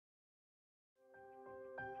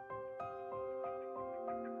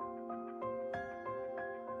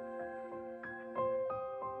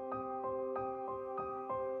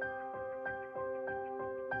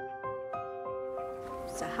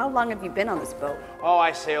So how long have you been on this boat? Oh,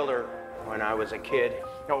 I sailed her when I was a kid.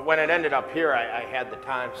 You know, when it ended up here, I had the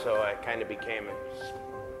time, so I kind of became a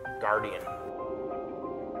guardian.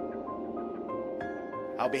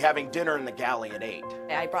 I'll be having dinner in the galley at 8.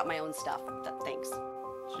 I brought my own stuff. Thanks.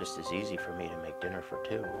 It's just as easy for me to make dinner for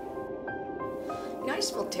 2. You know, I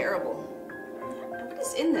just feel terrible. What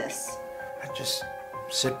is in this? I just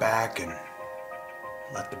sit back and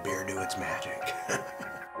let the beer do its magic.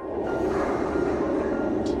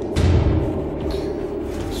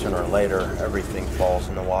 Sooner or later, everything falls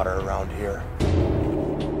in the water around here.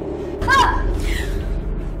 Ah!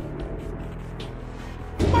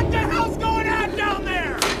 What the hell's going on down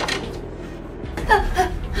there?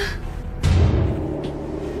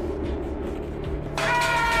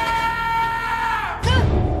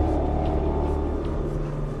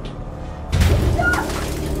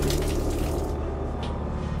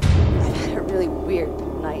 I've had a really weird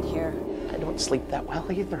night here. I don't sleep that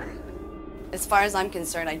well either. As far as I'm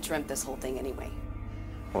concerned, I dreamt this whole thing anyway.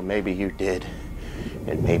 Well, maybe you did,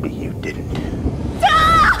 and maybe you didn't.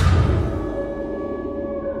 Ah!